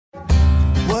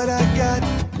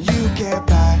can't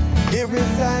buy. It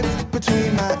resides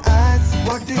between my eyes.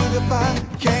 Walked through the fire,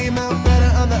 came out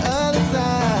better on the other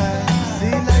side. See,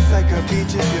 life's like a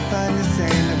beach if you find the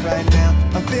sand. Right now,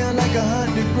 I feel like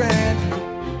 100 grand.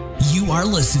 You are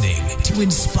listening to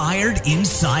Inspired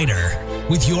Insider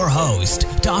with your host,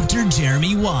 Dr.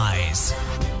 Jeremy Wise.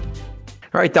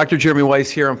 All right, Dr. Jeremy Wise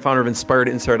here. I'm founder of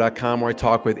InspiredInsider.com, where I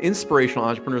talk with inspirational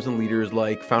entrepreneurs and leaders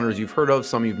like founders you've heard of,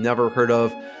 some you've never heard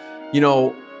of. You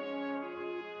know,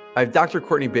 I have Dr.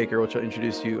 Cortney Baker, which I'll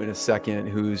introduce you in a second,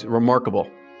 who's remarkable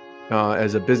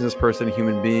as a business person, a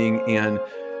human being. And,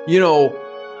 you know,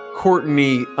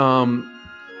 Cortney,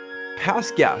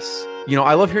 past guests, you know,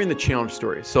 I love hearing the challenge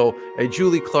stories. So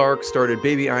Julie Clark started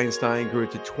Baby Einstein, grew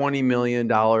it to $20 million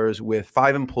with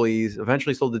 5 employees,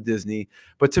 eventually sold to Disney.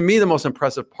 But to me, the most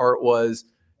impressive part was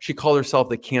she called herself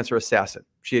the cancer assassin.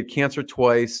 She had cancer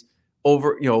twice,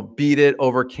 beat it,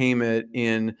 overcame it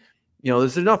in,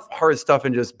 there's enough hard stuff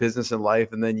in just business and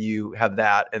life. And then you have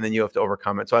that, and then you have to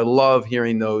overcome it. So I love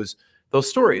hearing those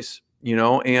stories,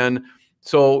 and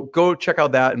so go check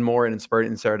out that and more at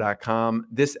InspiredInsider.com.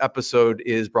 This episode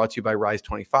is brought to you by Rise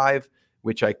 25,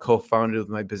 which I co-founded with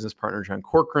my business partner, John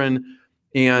Corcoran.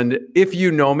 And if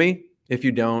you know me, if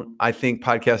you don't, I think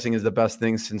podcasting is the best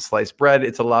thing since sliced bread.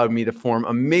 It's allowed me to form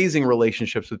amazing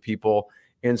relationships with people.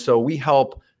 And so we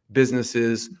help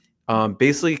businesses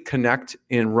basically connect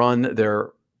and run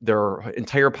their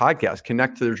entire podcast,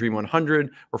 connect to their Dream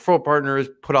 100, referral partners,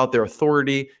 put out their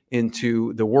authority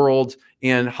into the world,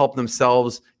 and help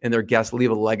themselves and their guests leave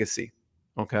a legacy.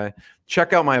 Okay.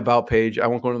 Check out my About page. I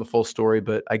won't go into the full story,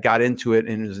 but I got into it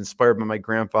and it was inspired by my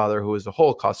grandfather, who was a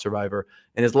Holocaust survivor,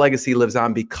 and his legacy lives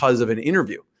on because of an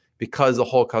interview, because the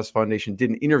Holocaust Foundation did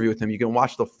an interview with him. You can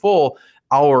watch the full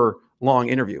hour-long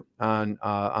interview on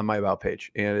my About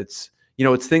page. And it's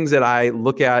things that I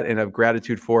look at and have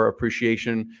gratitude for,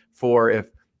 appreciation for. If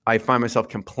I find myself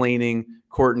complaining,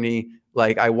 Cortney,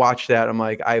 like I watch that, I'm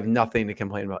like, I have nothing to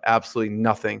complain about, absolutely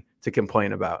nothing to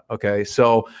complain about. Okay.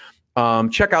 So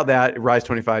check out that at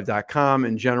rise25.com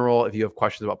in general, if you have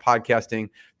questions about podcasting.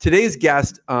 Today's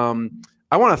guest, I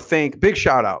want to thank, big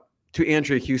shout out to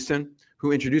Andrea Houston,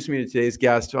 who introduced me to today's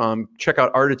guest. Check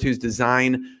out Artitude's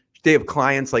design. They have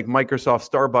clients like Microsoft,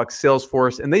 Starbucks,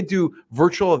 Salesforce, and they do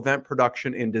virtual event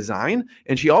production and design.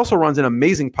 And she also runs an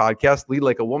amazing podcast, Lead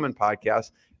Like a Woman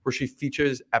podcast, where she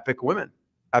features epic women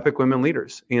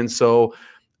leaders. And so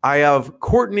I have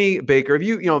Cortney Baker.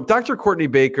 Dr.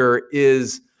 Cortney Baker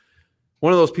is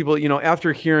one of those people,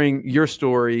 after hearing your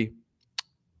story,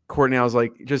 Cortney, I was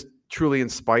like, just truly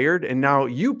inspired. And now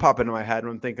you pop into my head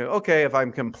and I'm thinking, okay, if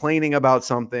I'm complaining about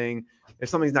something, if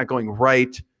something's not going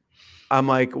right, I'm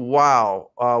like,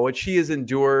 wow, what she has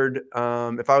endured.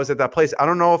 If I was at that place, I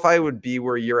don't know if I would be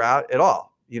where you're at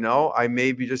all. I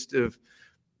maybe just have,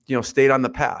 stayed on the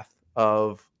path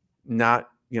of not,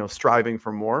 striving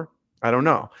for more. I don't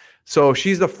know. So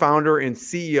she's the founder and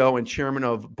CEO and chairman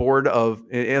of the board of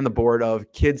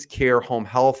KidsCare Home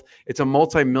Health. It's a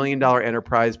multi-million-dollar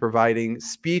enterprise providing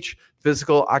speech,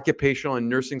 physical, occupational, and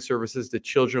nursing services to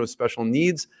children with special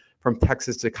needs from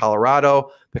Texas to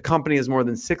Colorado. The company has more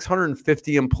than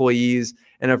 650 employees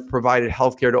and have provided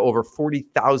healthcare to over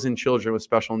 40,000 children with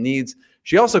special needs.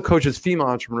 She also coaches female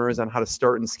entrepreneurs on how to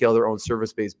start and scale their own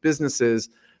service-based businesses.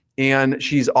 And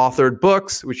she's authored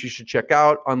books, which you should check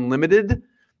out, Unlimited,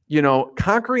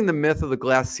 Conquering the Myth of the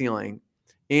Glass Ceiling,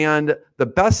 and the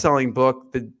best-selling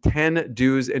book, The 10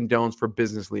 Do's and Don'ts for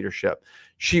Business Leadership.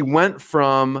 She went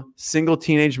from single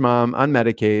teenage mom on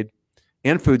Medicaid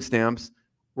and food stamps,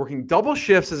 working double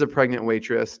shifts as a pregnant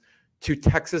waitress, to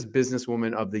Texas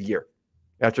Businesswoman of the Year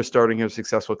after starting her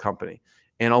successful company.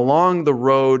 And along the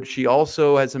road, she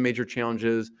also had some major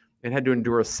challenges and had to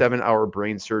endure a 7-hour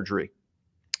brain surgery.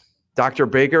 Dr.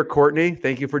 Baker, Cortney,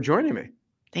 thank you for joining me.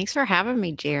 Thanks for having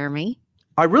me, Jeremy.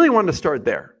 I really wanted to start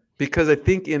there because I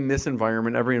think in this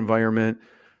environment, every environment,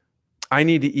 I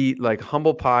need to eat like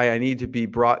humble pie. I need to be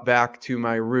brought back to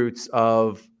my roots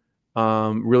of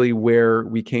really where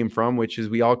we came from, which is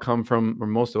we all come from, or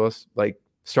most of us, like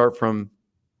start from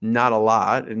not a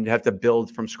lot and have to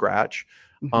build from scratch.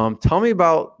 Tell me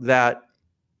about that.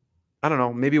 I don't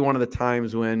know, maybe one of the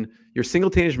times when you're a single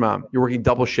teenage mom, you're working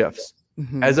double shifts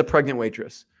as a pregnant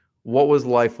waitress. What was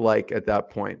life like at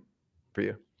that point for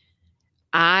you?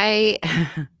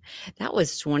 That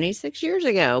was 26 years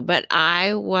ago, but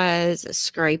I was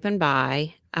scraping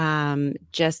by.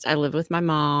 I lived with my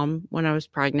mom when I was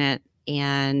pregnant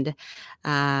and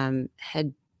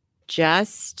had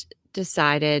just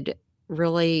decided,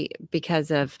 really,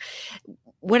 because of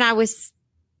when I was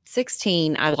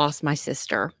 16, I lost my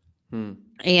sister. Hmm.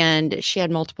 And she had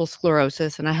multiple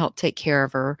sclerosis, and I helped take care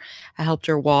of her. I helped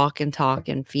her walk and talk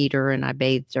and feed her, and I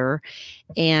bathed her.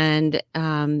 And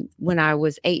when I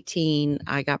was 18,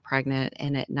 I got pregnant.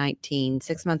 And at 19,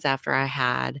 6 months after I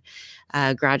had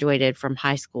graduated from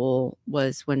high school,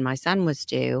 was when my son was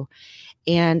due.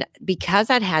 And because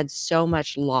I'd had so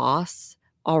much loss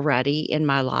already in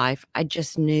my life, I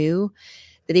just knew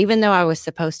that even though I was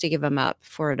supposed to give him up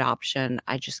for adoption,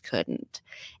 I just couldn't.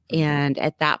 And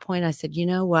at that point, I said, you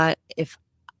know what? If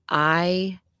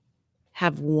I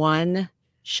have one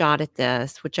shot at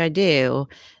this, which I do,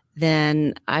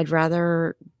 then I'd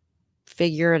rather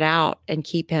figure it out and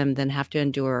keep him than have to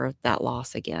endure that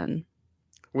loss again.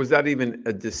 Was that even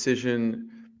a decision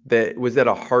was that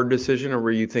a hard decision, or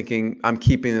were you thinking, I'm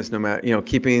keeping this no matter,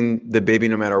 keeping the baby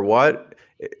no matter what?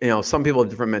 Some people have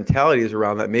different mentalities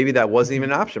around that. Maybe that wasn't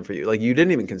even an option for you. Like, you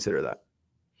didn't even consider that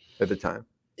at the time.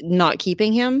 Not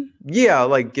keeping him? Yeah,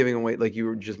 like giving away, like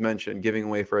you just mentioned, giving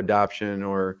away for adoption,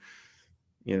 or,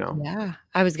 Yeah,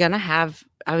 I was gonna have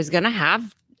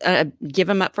give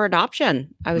him up for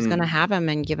adoption. I was gonna have him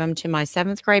and give him to my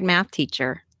 7th grade math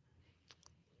teacher.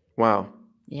 Wow.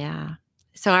 Yeah.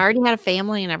 So I already had a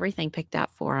family and everything picked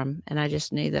out for him, and I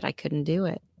just knew that I couldn't do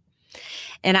it.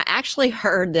 And I actually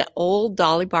heard the old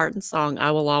Dolly Parton song,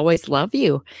 "I Will Always Love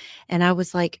You." And I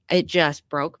was like, it just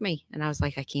broke me. And I was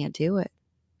like, I can't do it.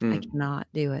 I cannot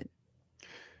do it.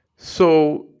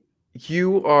 So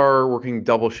you are working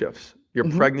double shifts. You're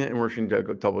Mhm. pregnant and working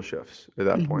double shifts at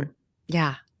that point.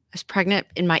 Yeah. I was pregnant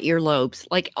in my earlobes,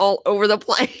 like all over the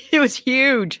place. It was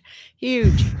huge,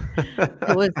 huge.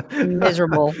 It was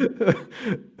miserable.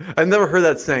 I've never heard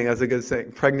that saying. That's a good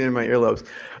saying. Pregnant in my earlobes.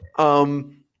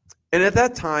 And at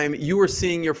that time, you were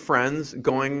seeing your friends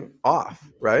going off,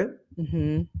 right?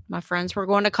 My friends were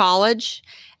going to college,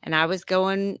 and I was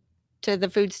going to the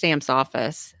food stamps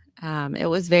office. It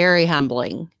was very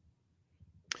humbling.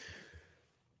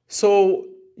 So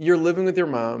you're living with your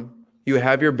mom. You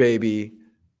have your baby.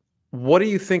 What are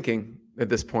you thinking at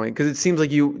this point? Because it seems like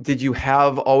did you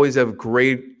always have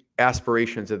great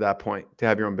aspirations at that point to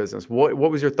have your own business? What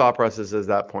was your thought process at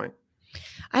that point?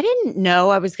 I didn't know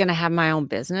I was going to have my own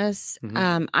business.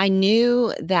 I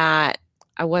knew that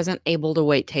I wasn't able to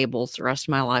wait tables the rest of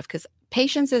my life because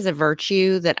patience is a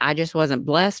virtue that I just wasn't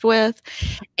blessed with.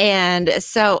 And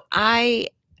so I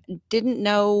didn't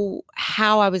know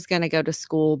how I was going to go to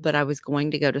school, but I was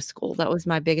going to go to school. That was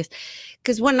my biggest,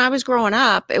 because when I was growing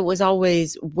up, it was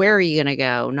always, where are you going to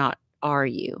go? Not, are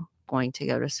you going to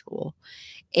go to school?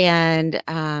 And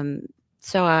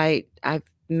so I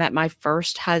met my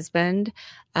first husband,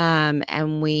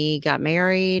 and we got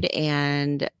married,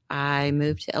 and I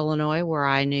moved to Illinois where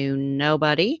I knew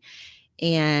nobody.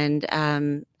 And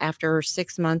after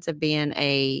 6 months of being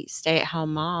a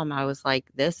stay-at-home mom, I was like,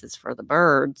 this is for the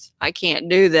birds. I can't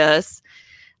do this.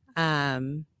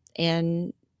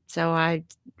 And so I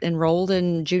enrolled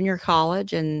in junior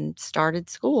college and started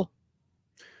school.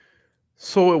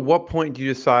 So at what point do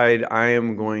you decide I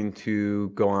am going to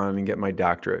go on and get my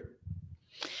doctorate?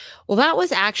 Well, that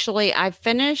was actually, I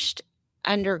finished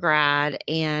undergrad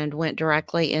and went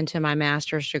directly into my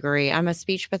master's degree. I'm a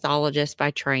speech pathologist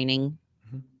by training.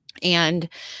 And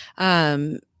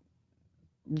right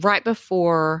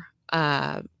before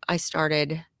I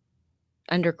started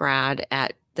undergrad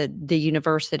at the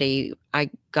university, I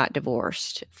got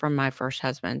divorced from my first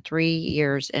husband 3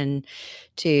 years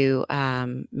into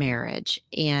marriage.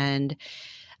 And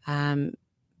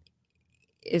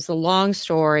it's a long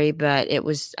story, but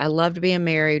I loved being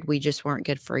married. We just weren't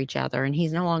good for each other. And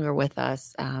he's no longer with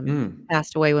us.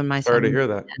 Passed away when my son. Sorry to hear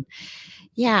that.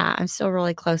 Yeah, I'm still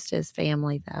really close to his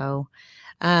family though.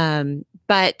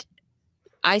 But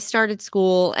I started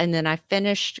school, and then I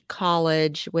finished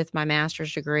college with my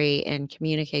master's degree in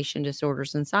communication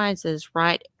disorders and sciences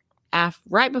right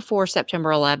before September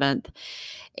 11th.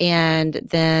 And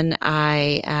then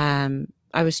I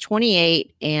was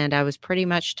 28, and I was pretty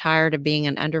much tired of being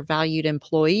an undervalued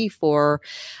employee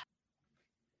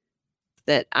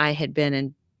that I had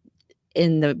been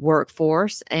in the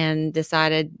workforce, and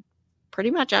decided pretty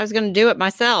much I was going to do it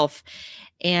myself,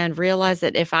 and realized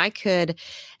that if I could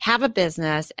have a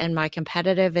business and my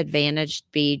competitive advantage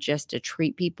be just to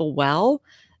treat people well,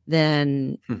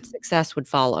 then success would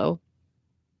follow.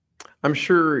 I'm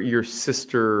sure your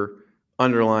sister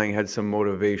underlying had some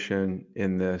motivation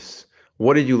in this.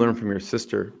 What did you learn from your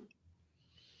sister?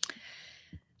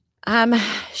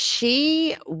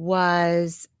 She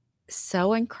was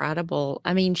so incredible.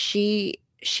 I mean, she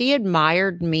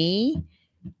admired me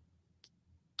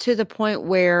to the point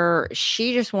where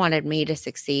she just wanted me to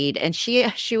succeed. And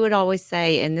she would always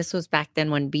say, and this was back then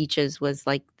when Beaches was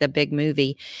like the big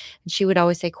movie, and she would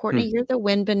always say, Courtney, you're the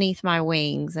wind beneath my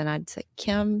wings. And I'd say,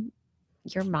 Kim,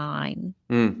 you're mine.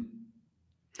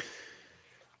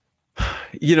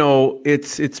 You know,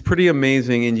 it's pretty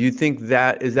amazing. And you think is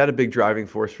that a big driving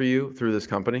force for you through this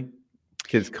company?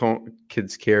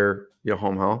 KidsCare,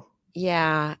 home health?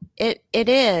 Yeah, it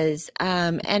is.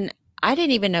 And I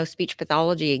didn't even know speech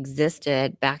pathology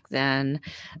existed back then.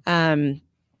 And,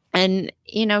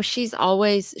 she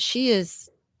is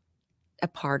a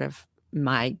part of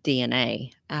my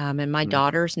DNA. And my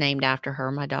daughter's named after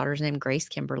her. My daughter's named Grace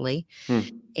Kimberly.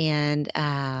 And,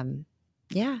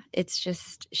 it's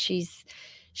just,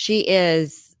 she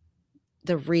is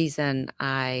the reason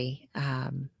I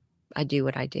do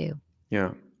what I do.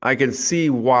 Yeah. I can see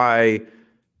why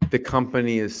the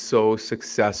company is so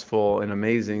successful and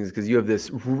amazing, because you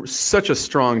have such a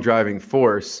strong driving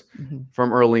force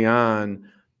from early on.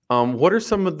 What are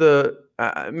some of the,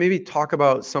 maybe talk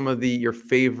about some of your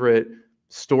favorite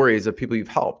stories of people you've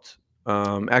helped,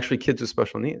 actually kids with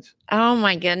special needs? Oh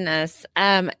my goodness.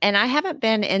 And I haven't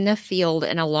been in the field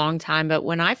in a long time, but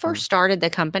when I first started the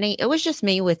company, it was just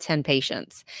me with 10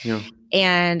 patients. Yeah.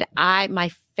 And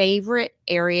my favorite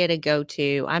area to go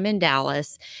to, I'm in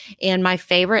Dallas, and my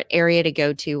favorite area to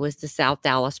go to was the South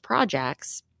Dallas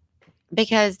projects,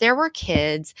 because there were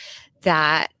kids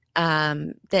that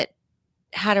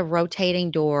had a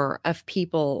rotating door of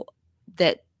people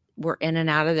that were in and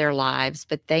out of their lives,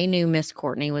 but they knew Miss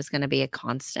Courtney was going to be a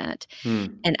constant.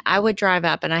 And I would drive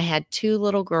up, and I had 2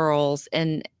 little girls,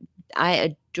 and I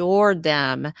adored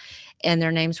them, and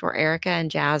their names were Erica and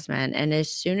Jasmine. And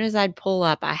as soon as I'd pull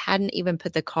up, I hadn't even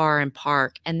put the car in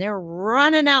park, and they're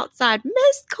running outside,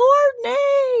 Miss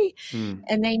Courtney.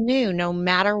 And they knew no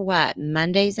matter what,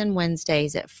 Mondays and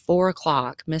Wednesdays at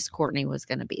 4:00, Miss Courtney was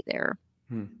going to be there.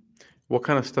 What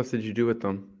kind of stuff did you do with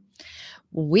them?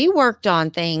 We worked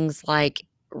on things like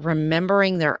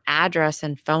remembering their address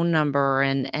and phone number,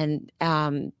 and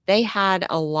they had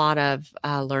a lot of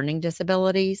learning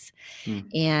disabilities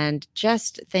and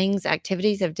just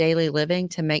activities of daily living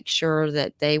to make sure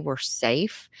that they were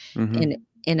safe in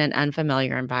an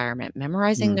unfamiliar environment,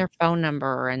 memorizing their phone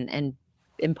number and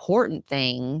important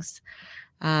things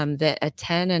that a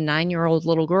 10 and 9-year-old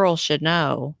little girl should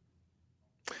know.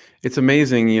 It's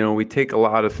amazing. We take a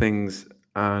lot of things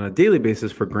on a daily basis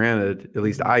for granted. At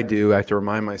least I do. I have to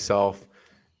remind myself,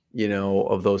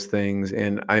 of those things.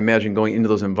 And I imagine going into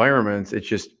those environments, it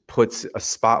just puts a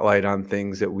spotlight on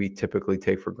things that we typically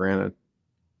take for granted.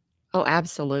 Oh,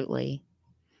 absolutely.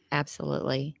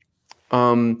 Absolutely.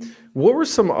 What were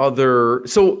some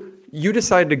so you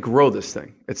decided to grow this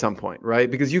thing at some point, right?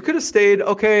 Because you could have stayed,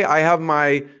 okay, I have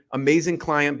my amazing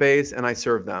client base and I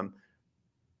serve them.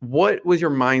 What was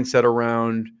your mindset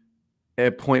around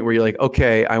a point where you're like,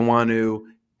 okay, I want to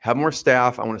have more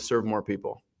staff, I want to serve more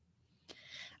people?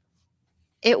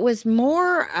 It was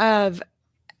more of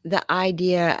the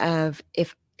idea of,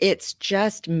 if it's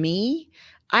just me,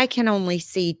 I can only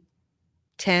see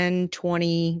 10,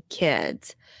 20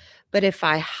 kids. But if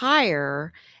I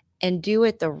hire and do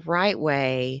it the right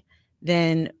way,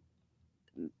 then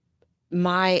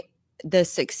the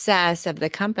success of the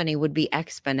company would be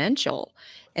exponential.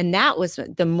 And that was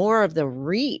the more of the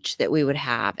reach that we would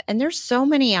have. And there's so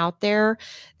many out there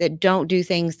that don't do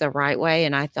things the right way.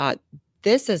 And I thought,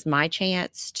 this is my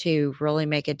chance to really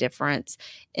make a difference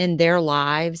in their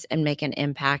lives and make an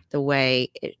impact the way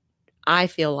I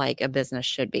feel like a business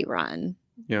should be run.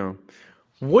 Yeah.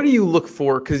 What do you look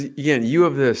for? Because again, you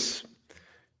have this,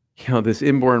 this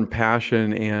inborn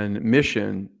passion and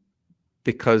mission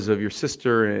because of your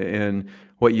sister and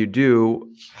what you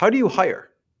do. How do you hire?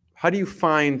 How do you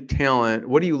find talent?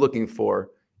 What are you looking for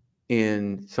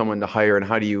in someone to hire, and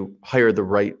how do you hire the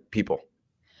right people?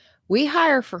 We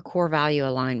hire for core value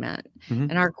alignment,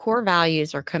 and our core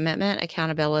values are commitment,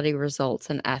 accountability, results,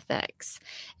 and ethics.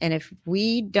 And if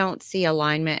we don't see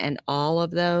alignment in all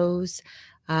of those,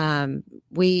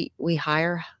 we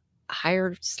hire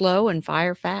slow and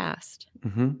fire fast.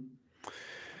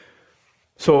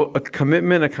 So a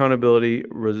commitment, accountability,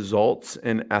 results,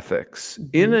 and ethics.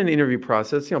 In an interview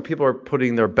process, people are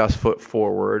putting their best foot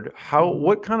forward.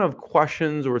 What kind of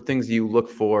questions or things do you look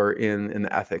for in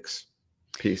the ethics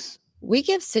piece? We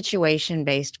give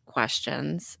situation-based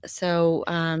questions. So,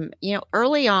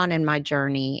 early on in my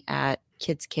journey at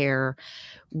KidsCare,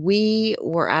 we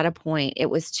were at a point,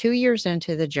 it was 2 years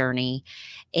into the journey,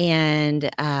 and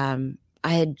I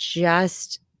had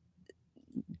just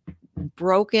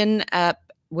broken up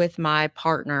with my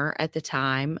partner at the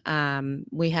time.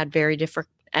 We had very different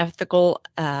ethical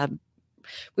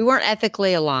weren't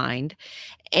ethically aligned.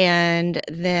 And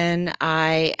then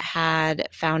I had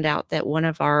found out that one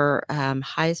of our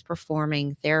highest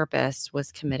performing therapists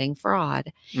was committing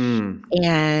fraud. Mm.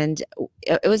 And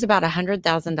it was about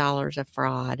 $100,000 of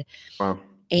fraud. Wow.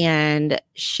 And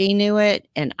she knew it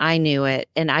and I knew it.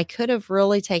 And I could have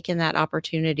really taken that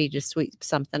opportunity to sweep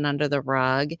something under the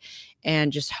rug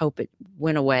and just hope it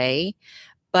went away.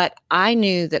 But I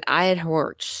knew that I had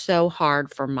worked so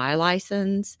hard for my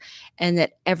license and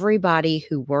that everybody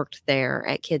who worked there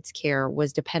at KidsCare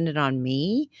was dependent on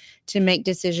me to make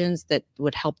decisions that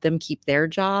would help them keep their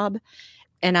job.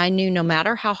 And I knew no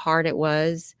matter how hard it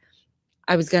was,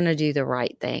 I was going to do the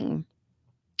right thing.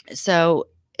 So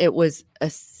it was a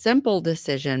simple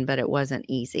decision, but it wasn't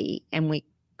easy. And we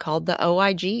called the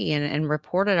OIG and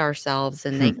reported ourselves,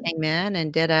 and they came in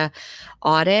and did a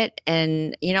audit.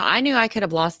 And, I knew I could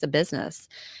have lost the business,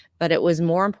 but it was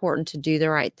more important to do the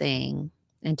right thing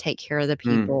and take care of the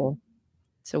people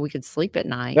so we could sleep at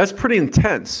night. That's pretty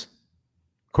intense,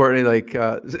 Courtney. Like,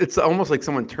 it's almost like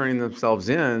someone turning themselves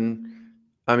in.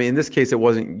 I mean, in this case, it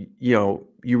wasn't, you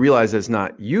realize it's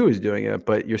not you who's doing it,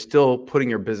 but you're still putting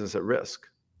your business at risk.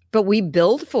 But we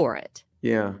billed for it.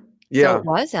 Yeah. Yeah. So it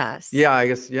was us. Yeah, I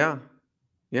guess. Yeah.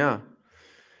 Yeah.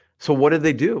 So what did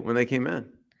they do when they came in?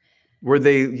 Were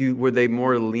they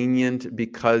more lenient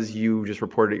because you just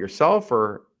reported it yourself,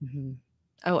 or? Mm-hmm.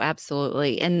 Oh,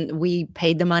 absolutely. And we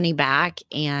paid the money back,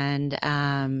 and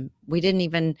we didn't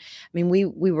even, we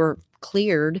were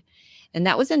cleared, and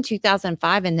that was in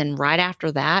 2005. And then right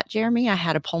after that, Jeremy, I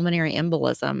had a pulmonary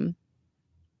embolism.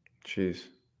 Jeez.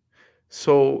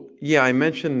 So yeah, I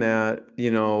mentioned that,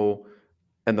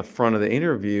 in the front of the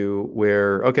interview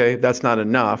where, okay, that's not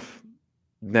enough.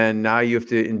 Then now you have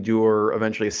to endure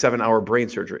eventually a 7-hour brain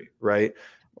surgery, right?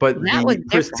 But that was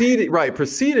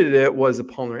preceded it was a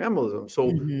pulmonary embolism.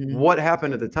 So what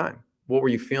happened at the time? What were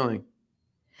you feeling?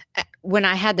 When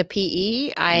I had the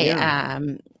PE,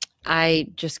 I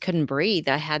just couldn't breathe.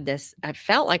 I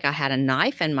felt like I had a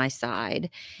knife in my side.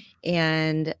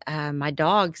 And my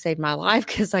dog saved my life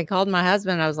because I called my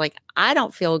husband. I was like, I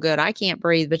don't feel good. I can't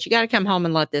breathe, but you got to come home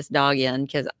and let this dog in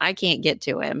because I can't get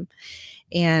to him.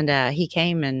 And he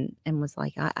came and was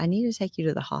like, I need to take you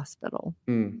to the hospital.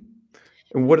 And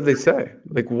what did they say?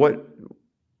 Like, what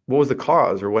was the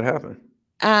cause, or what happened?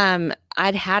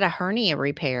 I'd had a hernia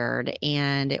repaired,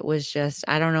 and it was just,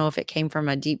 I don't know if it came from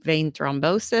a deep vein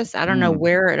thrombosis. I don't know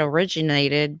where it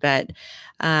originated, but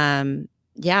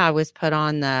I was put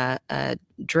on the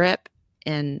drip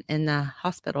in the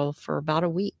hospital for about a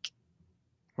week.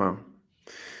 Wow.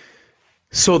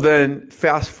 So then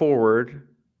fast forward,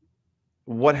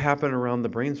 what happened around the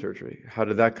brain surgery? How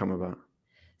did that come about?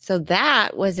 So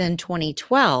that was in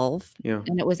 2012,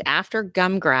 and it was after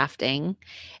gum grafting,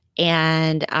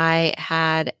 and I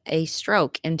had a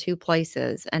stroke in 2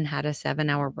 places and had a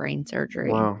 7-hour brain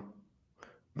surgery. Wow.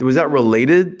 Was that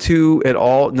related to at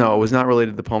all? No, it was not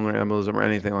related to pulmonary embolism or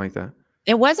anything like that.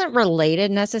 It wasn't related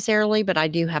necessarily, but I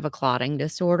do have a clotting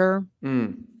disorder.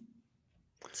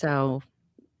 So,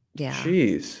 yeah.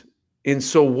 Jeez. And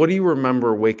so what do you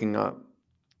remember waking up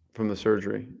from the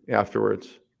surgery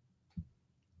afterwards?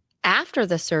 After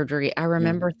the surgery, I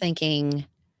remember thinking,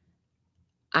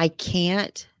 I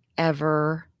can't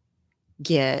ever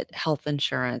get health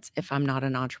insurance if I'm not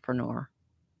an entrepreneur.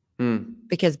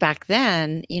 Because back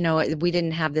then, we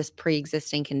didn't have this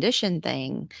pre-existing condition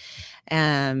thing.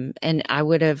 And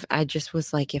I just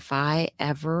was like, if I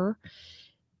ever,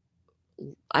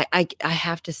 I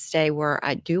have to stay where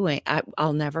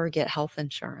I'll never get health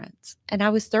insurance. And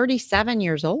I was 37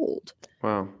 years old.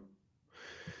 Wow.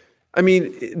 I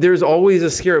mean, there's always a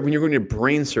scare when you're going to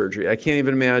brain surgery. I can't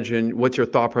even imagine what's your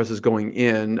thought process going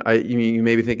in. You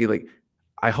may be thinking like,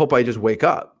 I hope I just wake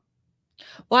up.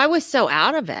 Well, I was so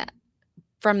out of it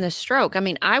from the stroke.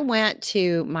 I went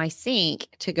to my sink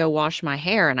to go wash my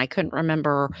hair, and I couldn't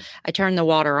remember. I turned the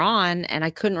water on, and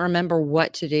I couldn't remember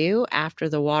what to do after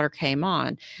the water came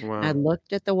on. Wow. I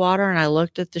looked at the water, and I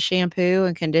looked at the shampoo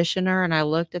and conditioner, and I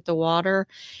looked at the water,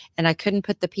 and I couldn't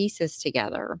put the pieces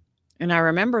together. And I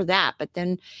remember that. But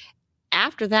then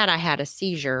after that, I had a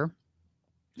seizure,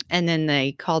 and then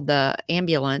they called the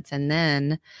ambulance, and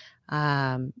then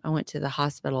I went to the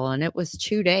hospital, and it was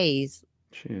 2 days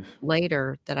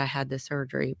later that I had the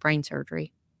surgery, brain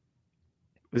surgery.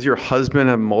 Does your husband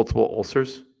have multiple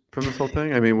ulcers from this whole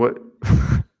thing? I mean, what?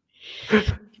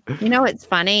 It's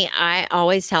funny. I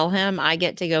always tell him I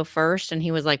get to go first, and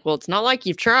he was like, well, it's not like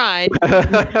you've tried.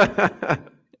 Oh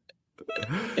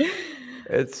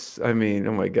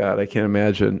my God, I can't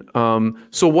imagine.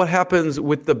 So what happens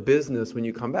with the business when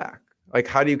you come back? Like,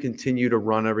 how do you continue to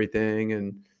run everything?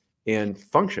 And, and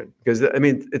function. Because I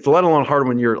mean, it's let alone hard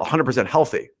when you're 100%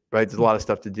 healthy, right? There's a lot of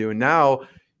stuff to do. And now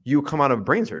you come out of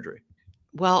brain surgery.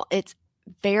 Well, it's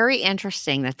very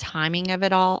interesting, the timing of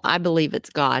it all. I believe it's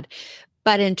God.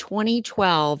 But in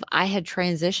 2012, I had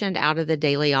transitioned out of the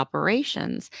daily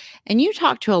operations. And you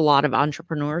talk to a lot of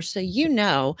entrepreneurs, so you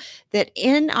know that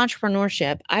in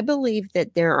entrepreneurship, I believe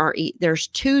that there's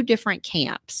two different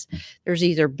camps. There's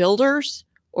either builders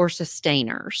or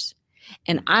sustainers.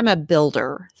 And I'm a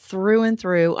builder through and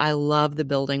through. I love the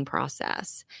building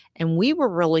process. And we were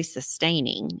really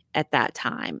sustaining at that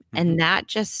time. And that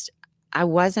just, I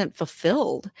wasn't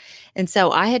fulfilled. And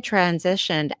so I had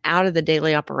transitioned out of the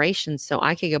daily operations so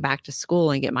I could go back to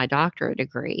school and get my doctorate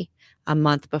degree a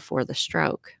month before the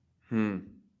stroke.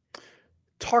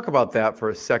 Talk about that for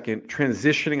a second,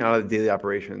 transitioning out of the daily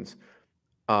operations.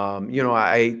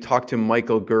 I talked to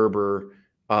Michael Gerber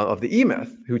of the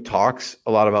E-Myth, who talks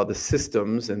a lot about the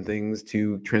systems and things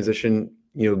to transition,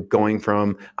 going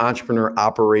from entrepreneur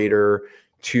operator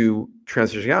to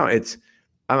transitioning out.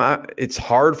 It's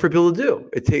hard for people to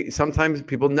do. Sometimes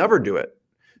people never do it.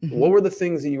 What were the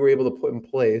things that you were able to put in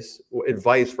place,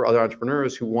 advice for other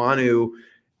entrepreneurs who want to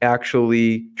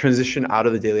actually transition out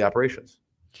of the daily operations?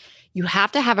 You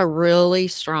have to have a really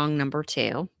strong number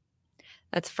two.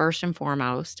 That's first and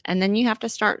foremost. And then you have to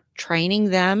start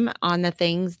training them on the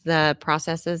things, the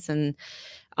processes and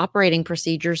operating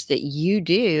procedures that you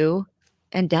do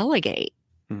and delegate.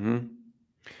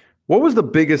 What was the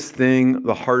biggest thing,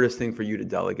 the hardest thing for you to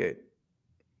delegate?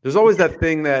 There's always that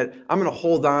thing that I'm going to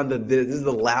hold on to. This is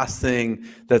the last thing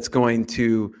I'm going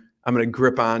to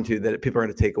grip onto that people are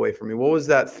going to take away from me. What was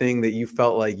that thing that you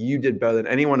felt like you did better than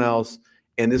anyone else,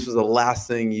 and this was the last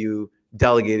thing you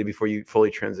delegated before you fully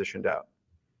transitioned out?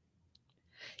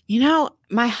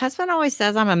 My husband always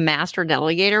says I'm a master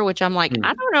delegator, which I'm like,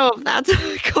 I don't know if that's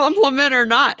a compliment or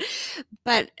not.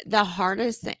 But the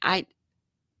hardest thing, I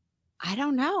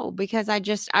don't know, because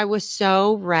I was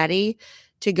so ready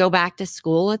to go back to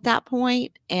school at that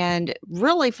point and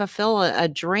really fulfill a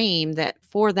dream that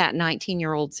for that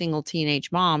 19-year-old single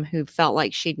teenage mom who felt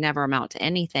like she'd never amount to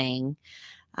anything,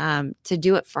 to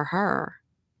do it for her.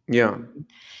 Yeah.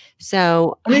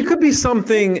 So it could be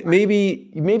something maybe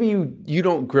you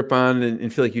don't grip on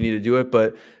and feel like you need to do it,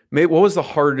 but what was the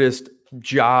hardest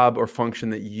job or function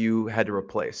that you had to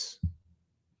replace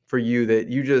for you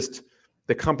that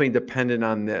the company depended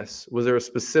on this? Was there a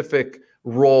specific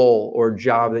role or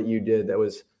job that you did that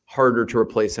was harder to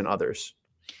replace than others?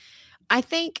 I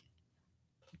think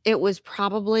it was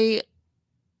probably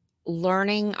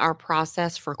learning our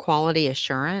process for quality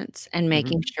assurance and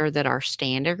making sure that our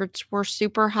standards were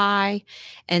super high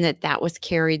and that was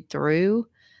carried through.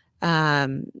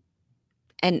 But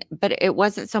it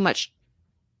wasn't so much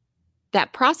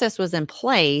that process was in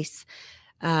place,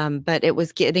 but it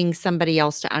was getting somebody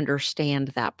else to understand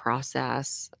that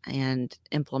process and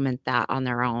implement that on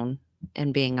their own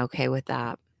and being okay with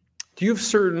that. Do you have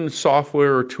certain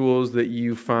software or tools that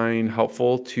you find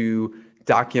helpful to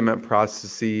document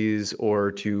processes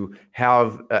or to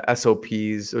have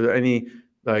SOPs, or any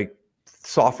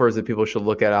softwares that people should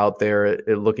look at out there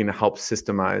looking to help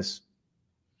systemize?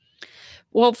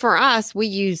 Well, for us, we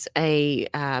use a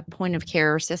point of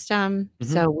care system.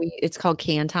 So it's called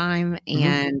CanTime,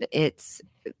 and it's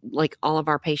like all of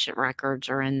our patient records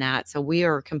are in that. So we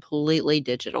are completely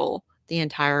digital, the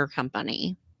entire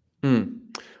company. I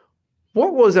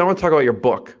want to talk about your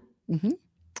book,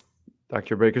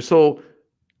 Dr. Baker. So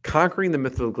conquering the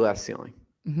myth of the glass ceiling.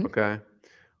 Okay.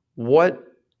 What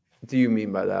do you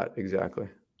mean by that exactly?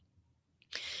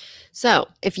 So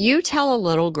if you tell a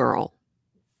little girl,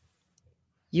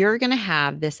 you're going to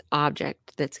have this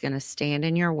object that's going to stand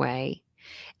in your way,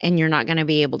 and you're not going to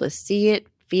be able to see it,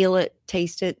 feel it,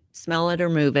 taste it, smell it, or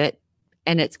move it,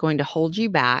 and it's going to hold you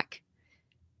back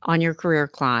on your career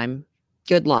climb,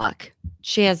 good luck.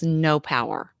 She has no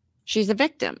power. She's a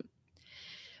victim.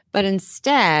 But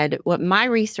instead, what my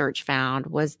research found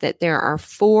was that there are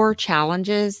 4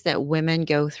 challenges that women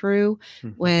go through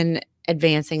when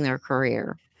advancing their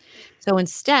career. So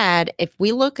instead, if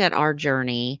we look at our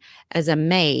journey as a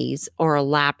maze or a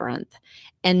labyrinth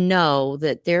and know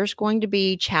that there's going to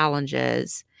be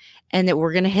challenges and that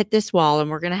we're going to hit this wall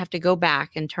and we're going to have to go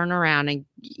back and turn around and,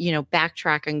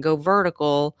 backtrack and go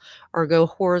vertical or go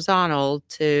horizontal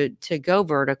to go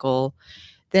vertical,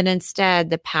 then instead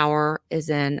the power is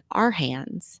in our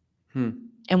hands.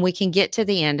 And we can get to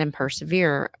the end and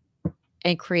persevere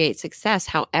and create success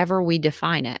however we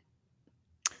define it.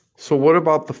 So what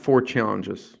about the 4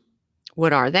 challenges?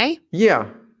 What are they? Yeah.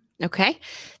 Okay.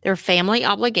 They're family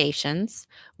obligations.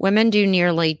 Women do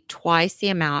nearly twice the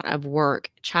amount of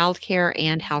work, childcare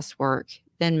and housework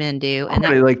than men do. And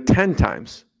like 10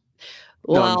 times.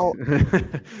 Well, No.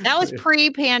 that was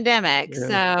pre-pandemic. Yeah.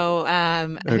 So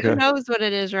who knows what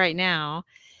it is right now.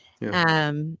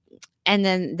 Yeah. And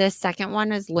then the second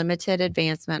one is limited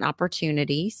advancement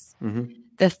opportunities. Mm-hmm.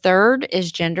 The third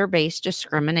is gender-based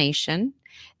discrimination.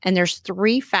 And there's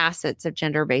 3 facets of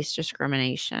gender-based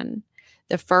discrimination.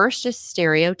 The first is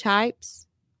stereotypes.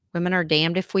 Women are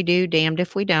damned if we do, damned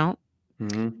if we don't.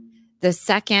 Mm-hmm. The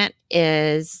second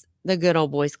is the good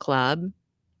old boys club,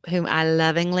 whom I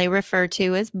lovingly refer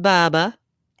to as Bubba.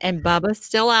 And Bubba's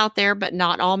still out there, but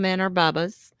not all men are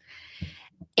Bubbas.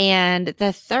 And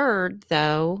the third,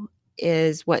 though,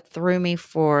 is what threw me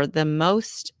for the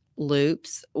most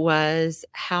loops was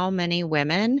how many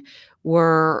women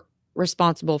were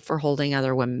responsible for holding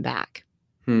other women back.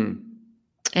 And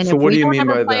so what do you mean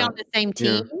by play that? On the same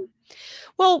team,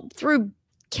 well, through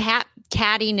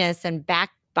cattiness and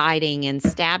backbiting and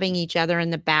stabbing each other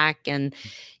in the back and,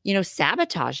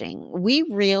 sabotaging, we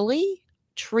really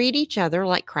treat each other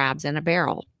like crabs in a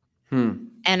barrel.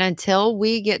 And until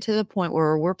we get to the point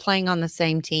where we're playing on the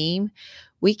same team,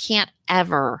 we can't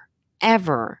ever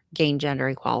gain gender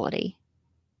equality.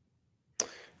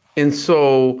 And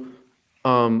so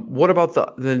what about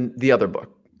the other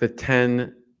book, the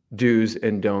 10 do's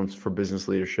and don'ts for business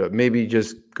leadership? Maybe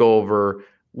just go over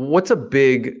what's a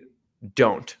big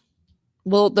don't.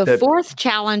 Well, the fourth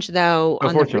challenge, though,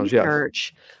 on the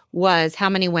research was how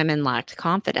many women lacked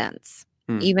confidence,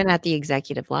 even at the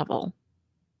executive level.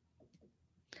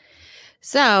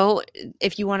 So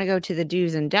if you want to go to the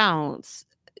do's and don'ts,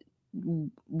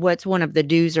 what's one of the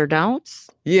do's or don'ts?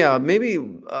 Yeah, maybe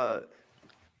a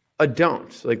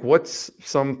don't. Like, what's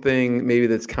something maybe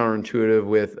that's counterintuitive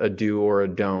with a do or a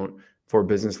don't for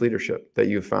business leadership that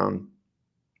you've found?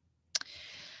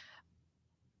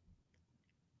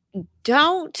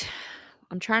 Don't.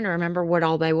 I'm trying to remember what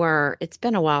all they were. It's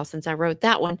been a while since I wrote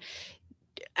that one.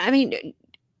 I mean,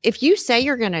 if you say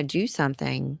you're going to do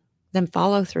something, then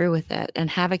follow through with it and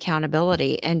have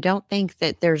accountability, and don't think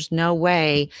that there's no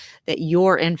way that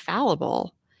you're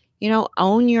infallible.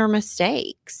 Own your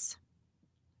mistakes.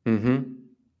 Mm-hmm.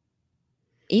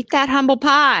 Eat that humble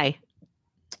pie.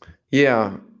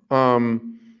 Yeah.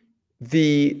 I'm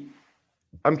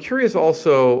curious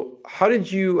also, how do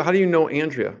you know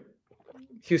Andrea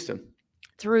Houston?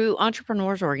 Through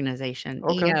Entrepreneurs Organization,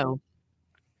 EO.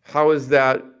 How has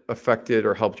that affected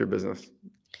or helped your business,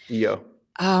 EO?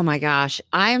 Oh my gosh.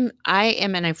 I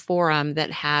am in a forum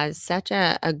that has such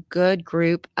a good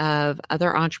group of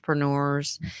other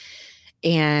entrepreneurs,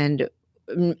 and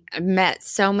met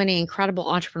so many incredible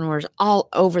entrepreneurs all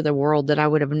over the world that I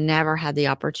would have never had the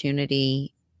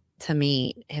opportunity to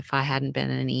meet if I hadn't been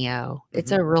an EO.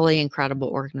 It's a really incredible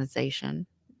organization.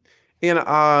 And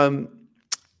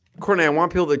Cortney, I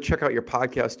want people to check out your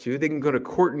podcast too. They can go to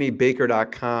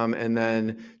CourtneyBaker.com, and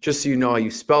then just so you know how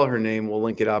you spell her name, we'll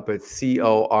link it up. It's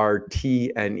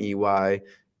CORTNEY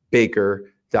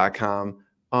Baker.com.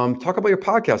 Talk about your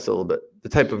podcast a little bit. The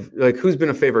type of, like, who's been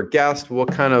a favorite guest?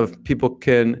 What kind of people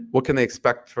what can they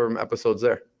expect from episodes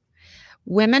there?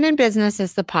 Women in Business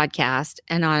is the podcast,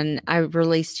 and I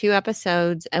release 2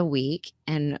 episodes a week,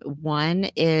 and one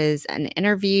is an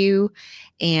interview,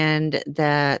 and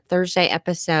the Thursday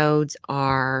episodes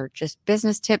are just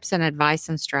business tips and advice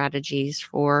and strategies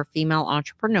for female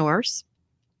entrepreneurs.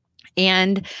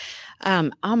 And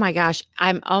oh my gosh,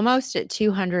 I'm almost at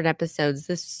 200 episodes.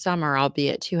 This summer I'll be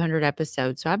at 200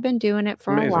 episodes. So I've been doing it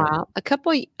for a while, a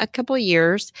couple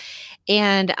years,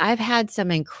 and I've had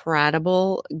some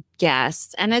incredible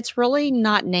guests, and it's really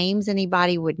not names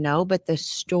anybody would know, but the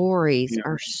stories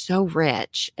are so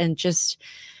rich and just.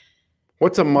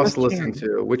 What's a must listen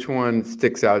to? Which one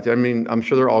sticks out to you? I mean, I'm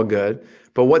sure they're all good,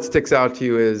 but what sticks out to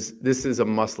you is this is a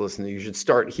must listen to. You should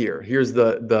start here. Here's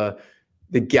the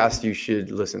guest you should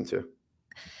listen to.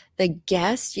 The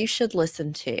guest you should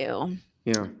listen to.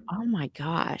 Yeah. Oh my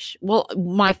gosh. Well,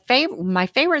 my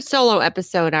favorite solo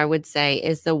episode, I would say,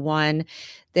 is the one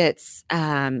that's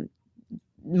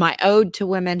my ode to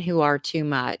women who are too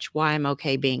much, why I'm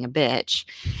okay being a bitch.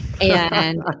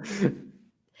 And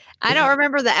I don't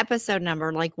remember the episode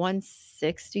number, like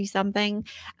 160 something.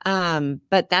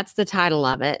 But that's the title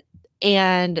of it.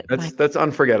 And that's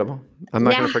unforgettable. I'm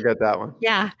not going to forget that one.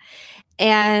 Yeah.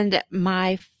 And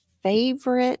my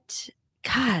favorite,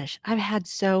 gosh, I've had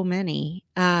so many.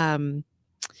 My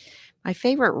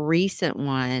favorite recent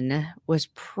one was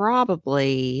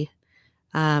probably,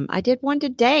 I did one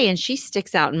today, and she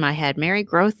sticks out in my head, Mary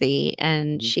Grothy,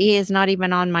 and she is not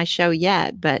even on my show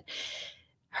yet, but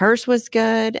hers was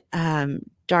good.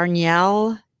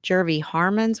 Darnielle Jervey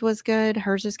Harmon's was good.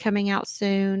 Hers is coming out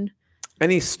soon.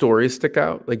 Any stories stick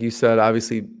out? Like you said,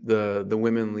 obviously the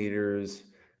women leaders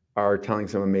are telling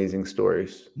some amazing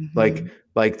stories. Mhm.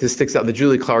 Like this sticks out. The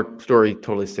Julie Clark story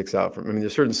totally sticks out from. I mean,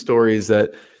 there's certain stories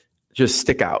that just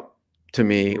stick out to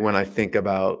me when I think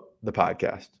about the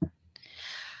podcast.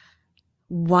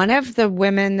 One of the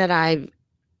women that I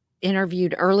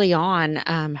interviewed early on,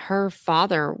 her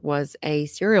father was a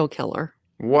serial killer.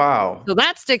 Wow. So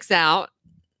that sticks out.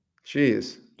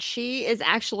 Jeez. She is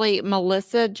actually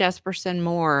Melissa Jesperson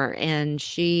Moore, and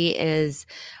she is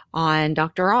on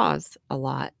Dr. Oz a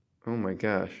lot. Oh my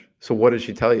gosh. So what did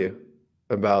she tell you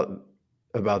about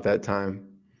that time?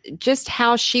 Just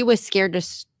how she was scared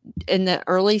in the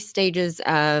early stages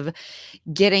of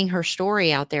getting her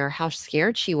story out there, how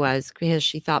scared she was because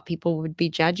she thought people would be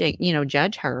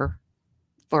judge her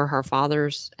for her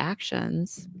father's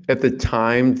actions. At the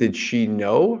time, did she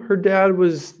know her dad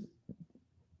was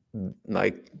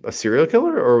like a serial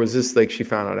killer, or was this like she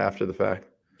found out after the fact?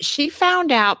 She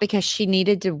found out because she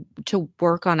needed to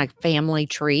work on a family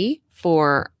tree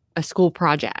for a school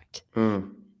project.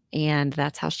 And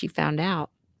that's how she found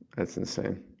out. That's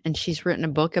insane. And she's written a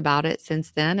book about it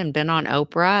since then and been on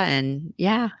Oprah, and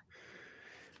yeah.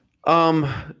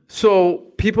 So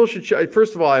people should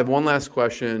first of all, I have one last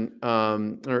question,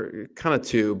 or kind of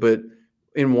two, but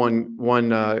in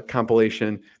one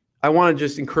compilation. I want to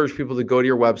just encourage people to go to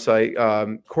your website,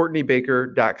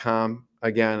 CourtneyBaker.com.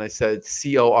 Again, I said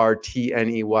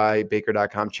CORTNEY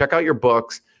Baker.com. Check out your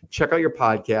books, check out your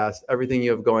podcast, everything you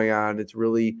have going on. It's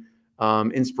really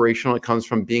inspirational. It comes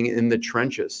from being in the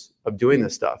trenches of doing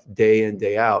this stuff day in,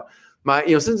 day out.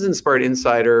 Since Inspired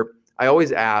Insider, I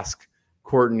always ask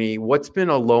Cortney, what's been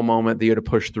a low moment that you had to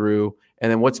push through?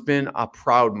 And then what's been a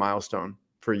proud milestone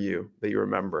for you that you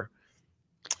remember?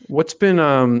 What's been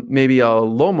maybe a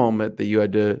low moment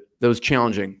that was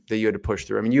challenging that you had to push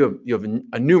through? I mean, you have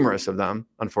a numerous of them,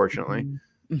 unfortunately.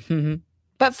 Mm-hmm.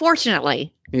 But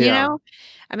fortunately, I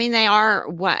mean, they are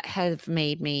what have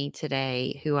made me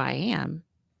today who I am.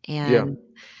 And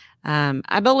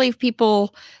I believe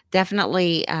people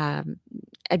definitely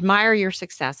admire your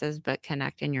successes, but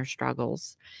connect in your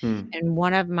struggles. And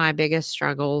one of my biggest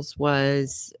struggles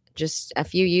was just a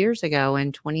few years ago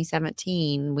in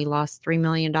 2017, we lost $3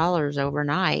 million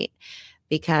overnight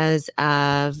because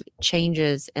of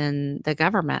changes in the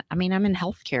government. I mean, I'm in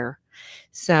healthcare.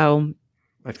 So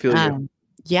I feel you.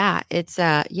 Yeah, it's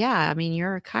I mean,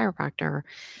 you're a chiropractor.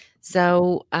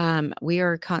 So we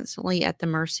are constantly at the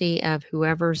mercy of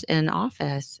whoever's in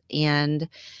office. And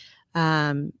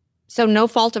so no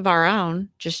fault of our own,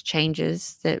 just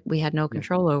changes that we had no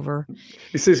control over.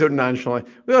 You say so nonchalantly.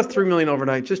 We lost $3 million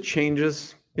overnight, just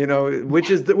changes,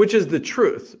 which is the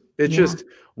truth. It's just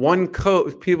one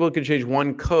code. People can change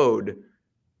one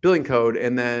billing code,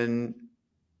 and then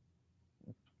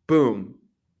boom,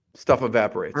 stuff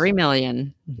evaporates. 3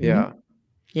 million. Mm-hmm. Yeah.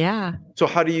 Yeah. So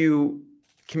how do you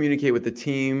communicate with the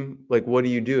team? Like, what do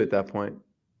you do at that point?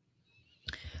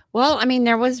 Well, I mean,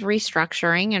 there was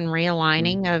restructuring and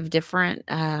realigning of different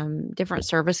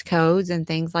service codes and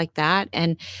things like that.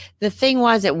 And the thing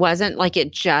was, it wasn't like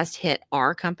it just hit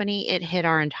our company, it hit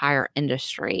our entire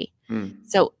industry.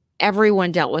 So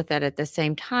everyone dealt with it at the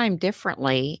same time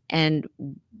differently. And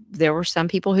there were some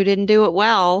people who didn't do it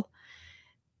well.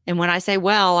 And when I say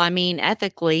well, I mean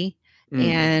ethically.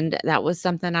 And that was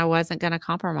something I wasn't going to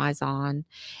compromise on.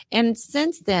 And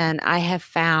since then, I have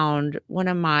found one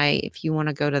of my, if you want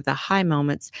to go to the high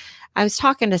moments, I was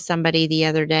talking to somebody the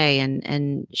other day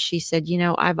and she said,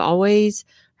 I've always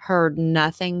heard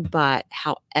nothing but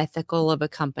how ethical of a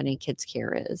company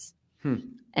KidsCare is.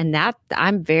 And that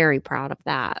I'm very proud of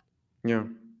that. Yeah.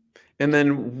 And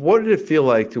then what did it feel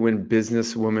like to win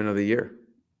Businesswoman of the Year?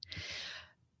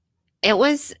 It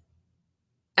was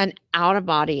an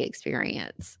out-of-body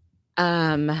experience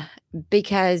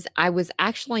because I was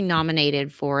actually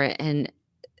nominated for it in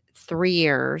 3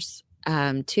 years,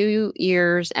 2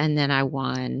 years, and then I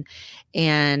won.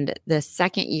 And the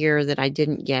second year that I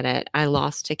didn't get it, I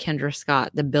lost to Kendra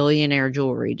Scott, the billionaire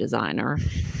jewelry designer.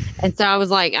 And so I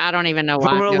was like, I don't even know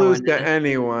why I'm going to lose to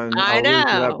anyone. I know. Lose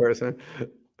to that person.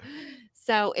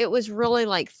 So it was really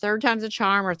like 3rd time's a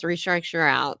charm or 3 strikes you're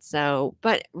out. So,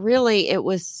 but really it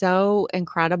was so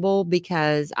incredible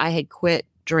because I had quit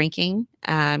drinking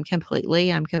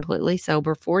completely. I'm completely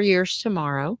sober 4 years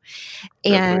tomorrow.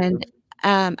 And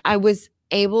I was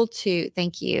able to,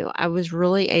 thank you. I was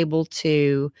really able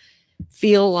to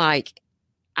feel like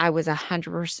I was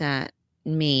 100%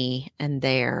 me and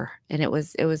there. And it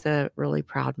was a really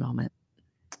proud moment.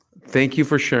 Thank you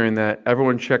for sharing that.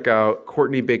 Everyone check out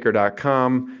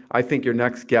CourtneyBaker.com. I think your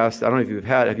next guest, I don't know if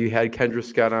have you had Kendra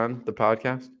Scott on the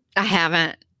podcast? I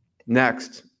haven't.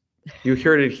 Next, You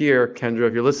heard it here, Kendra,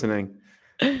 if you're listening.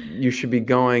 You should be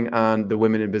going on the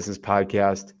Women in Business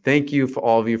podcast. Thank you for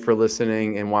all of you for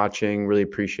listening and watching. Really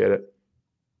appreciate it.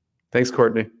 Thanks,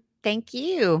 Cortney. Thank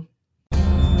you.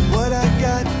 What I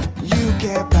got, you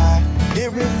can't buy.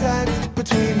 It resides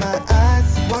between my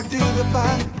eyes. Walked through the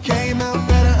fire, came out